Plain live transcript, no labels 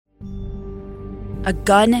a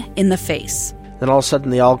gun in the face. Then all of a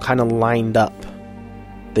sudden, they all kind of lined up.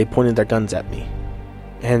 They pointed their guns at me.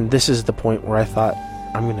 And this is the point where I thought,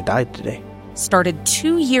 I'm going to die today. Started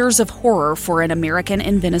 2 years of horror for an American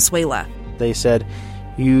in Venezuela. They said,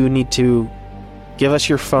 you need to give us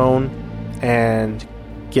your phone and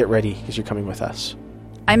get ready because you're coming with us.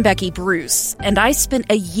 I'm Becky Bruce, and I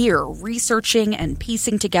spent a year researching and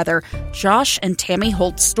piecing together Josh and Tammy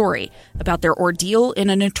Holt's story about their ordeal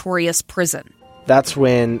in a notorious prison. That's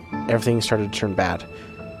when everything started to turn bad.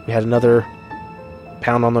 We had another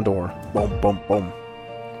pound on the door. Boom, boom, boom.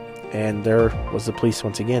 And there was the police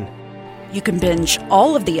once again. You can binge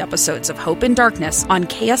all of the episodes of Hope in Darkness on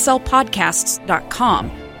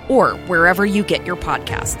KSLpodcasts.com or wherever you get your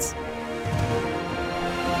podcasts.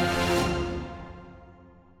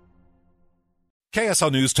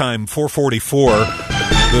 KSL News Time 444.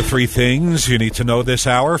 The three things you need to know this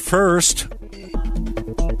hour. First,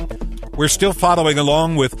 we're still following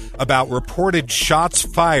along with about reported shots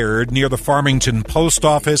fired near the Farmington Post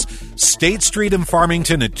Office. State Street in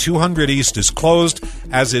Farmington at 200 East is closed,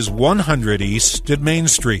 as is 100 East at Main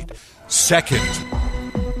Street. Second,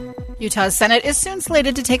 Utah's Senate is soon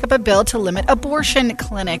slated to take up a bill to limit abortion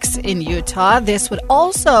clinics in Utah. This would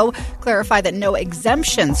also clarify that no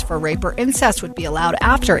exemptions for rape or incest would be allowed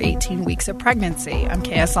after 18 weeks of pregnancy. I'm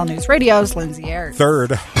KSL News Radio's Lindsay Ayers.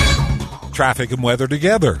 third, traffic and weather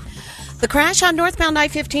together. The crash on northbound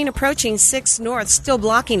I-15 approaching 6 North, still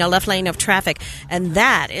blocking a left lane of traffic, and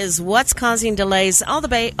that is what's causing delays all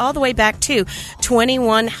the way back to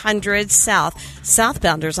 2100 South.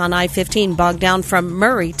 Southbounders on I-15 bogged down from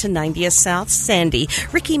Murray to 90th South Sandy.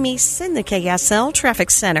 Ricky Meese in the KSL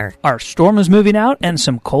Traffic Center. Our storm is moving out and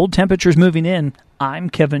some cold temperatures moving in.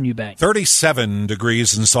 I'm Kevin Eubank. 37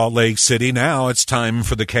 degrees in Salt Lake City. Now it's time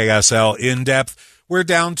for the KSL In-Depth. We're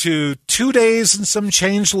down to 2 days and some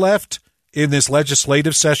change left in this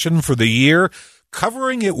legislative session for the year.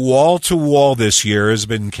 Covering it wall to wall this year has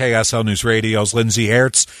been KSL News Radio's Lindsay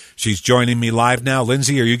Ertz. She's joining me live now.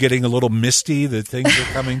 Lindsay, are you getting a little misty that things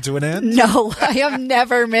are coming to an end? No, I am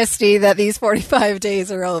never misty that these 45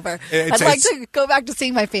 days are over. I'd like to go back to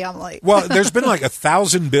seeing my family. Well, there's been like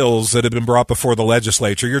 1,000 bills that have been brought before the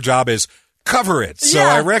legislature. Your job is cover it. So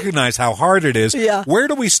Yeah. I recognize how hard it is. Yeah. Where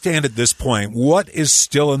do we stand at this point? What is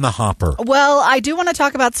still in the hopper? Well, I do want to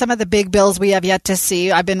talk about some of the big bills we have yet to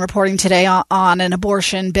see. I've been reporting today on an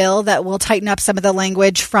abortion bill that will tighten up some of the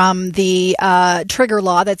language from the trigger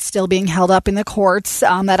law that's still being held up in the courts.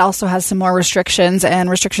 That also has some more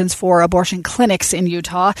restrictions for abortion clinics in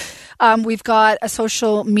Utah. We've got a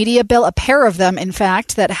social media bill, a pair of them, in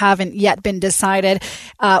fact, that haven't yet been decided.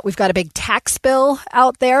 We've got a big tax bill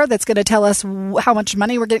out there that's going to tell us how much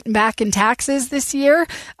money we're getting back in taxes this year.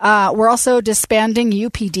 We're also disbanding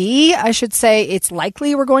UPD. I should say it's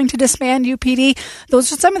likely we're going to disband UPD.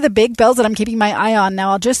 Those are some of the big bills that I'm keeping my eye on.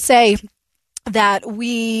 Now, I'll just say that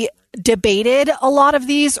we debated a lot of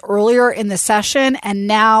these earlier in the session, and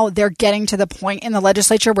now they're getting to the point in the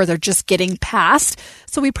legislature where they're just getting passed.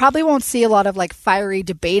 So we probably won't see a lot of fiery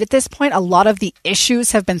debate at this point. A lot of the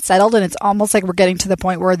issues have been settled, and it's almost like we're getting to the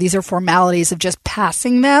point where these are formalities of just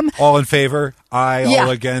passing them. All in favor? Aye. Yeah.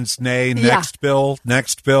 All against? Nay. Next bill?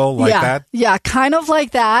 Like that? Yeah, kind of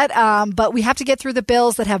like that. But we have to get through the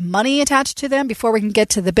bills that have money attached to them before we can get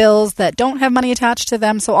to the bills that don't have money attached to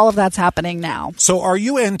them. So all of that's happening now. So are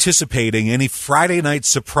you anticipating any Friday night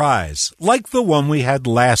surprise like the one we had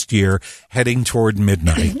last year heading toward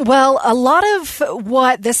midnight? Well, a lot of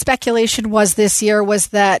what the speculation was this year was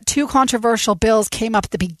that two controversial bills came up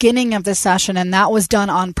at the beginning of the session, and that was done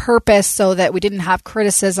on purpose so that we didn't have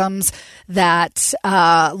criticisms that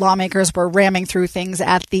lawmakers were ramming through things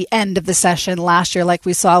at the end of the session last year, like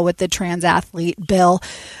we saw with the trans athlete bill.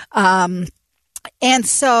 And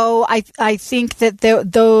so I think that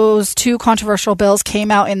those two controversial bills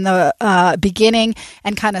came out in the beginning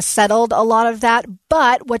and kind of settled a lot of that.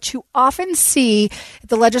 But what you often see at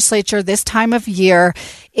the legislature this time of year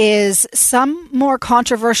is some more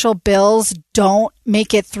controversial bills don't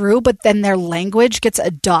make it through, but then their language gets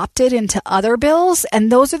adopted into other bills.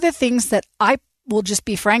 And those are the things that I will just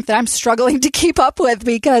be frank that I'm struggling to keep up with,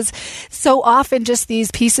 because so often just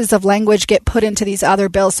these pieces of language get put into these other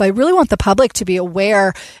bills. So I really want the public to be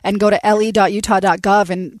aware and go to le.utah.gov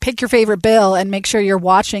and pick your favorite bill and make sure you're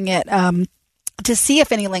watching it to see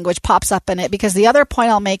if any language pops up in it. Because the other point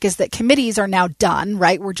I'll make is that committees are now done,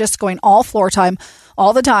 right? We're just going all floor time,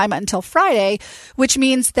 all the time until Friday, which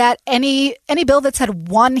means that any bill that's had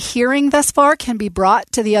one hearing thus far can be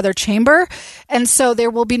brought to the other chamber. And so there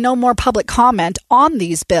will be no more public comment on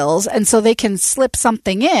these bills. And so they can slip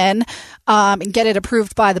something in and get it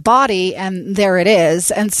approved by the body, and there it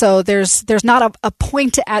is. And so there's not a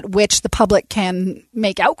point at which the public can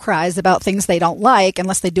make outcries about things they don't like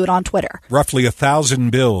unless they do it on Twitter. Roughly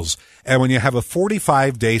 1,000 bills. And when you have a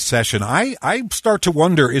 45-day session, I start to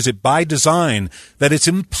wonder, is it by design that it's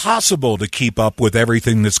impossible to keep up with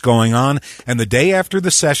everything that's going on? And the day after the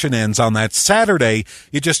session ends on that Saturday,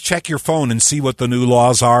 you just check your phone and see what the new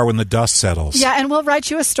laws are when the dust settles. Yeah, and we'll write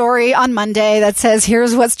you a story on Monday that says,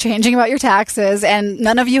 here's what's changing about your taxes. And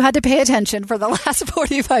none of you had to pay attention for the last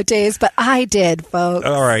 45 days, but I did, folks.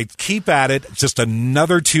 All right, keep at it. Just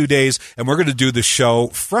another 2 days, and we're going to do the show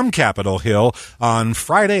from Capitol Hill on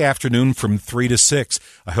Friday afternoon from 3 to 6.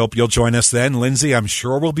 I hope you'll join us then. Lindsay, I'm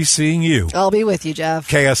sure we'll be seeing you. I'll be with you, Jeff.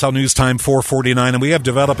 KSL News Time 4:49, and we have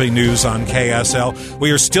developing news on KSL.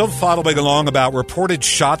 We are still following along about reported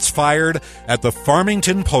shots fired at the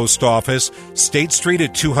Farmington Post Office. State Street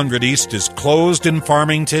at 200 East is closed in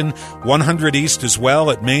Farmington, 100 East as well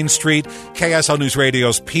at Main Street. KSL News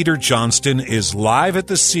Radio's Peter Johnston is live at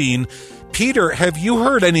the scene. Peter, have you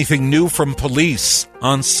heard anything new from police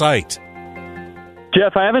on site?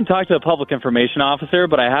 Jeff, I haven't talked to a public information officer,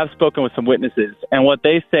 but I have spoken with some witnesses. And what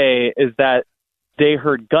they say is that they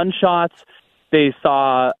heard gunshots, they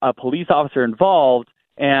saw a police officer involved,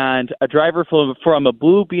 and a driver from a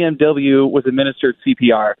blue BMW was administered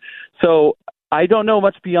CPR. So I don't know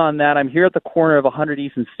much beyond that. I'm here at the corner of 100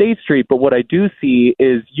 East and State Street, but what I do see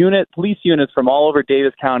is police units from all over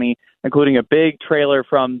Davis County, including a big trailer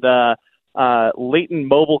from the Layton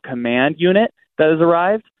Mobile Command Unit that has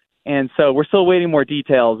arrived. And so we're still waiting more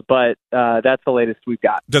details, but that's the latest we've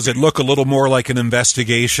got. Does it look a little more like an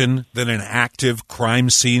investigation than an active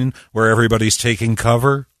crime scene where everybody's taking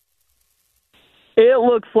cover? It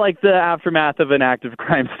looks like the aftermath of an active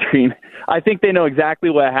crime scene. I think they know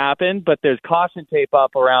exactly what happened, but there's caution tape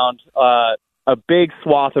up around a big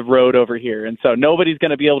swath of road over here. And so nobody's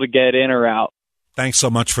going to be able to get in or out. Thanks so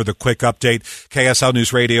much for the quick update. KSL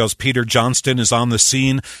News Radio's Peter Johnston is on the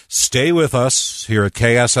scene. Stay with us here at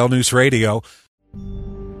KSL News Radio.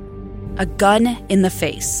 A gun in the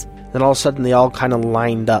face. Then all of a sudden, they all kind of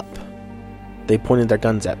lined up. They pointed their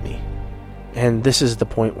guns at me. And this is the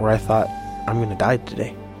point where I thought, I'm going to die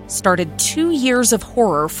today. Started 2 years of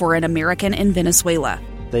horror for an American in Venezuela.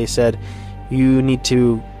 They said, you need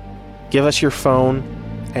to give us your phone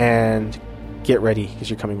and get ready because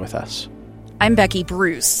you're coming with us. I'm Becky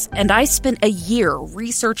Bruce, and I spent a year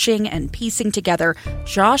researching and piecing together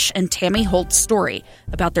Josh and Tammy Holt's story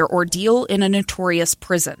about their ordeal in a notorious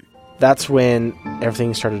prison. That's when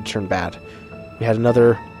everything started to turn bad. We had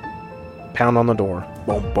another pound on the door.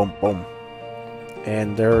 Boom, boom, boom.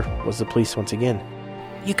 And there was the police once again.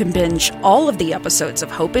 You can binge all of the episodes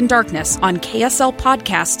of Hope in Darkness on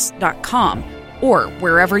KSLpodcasts.com or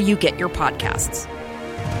wherever you get your podcasts.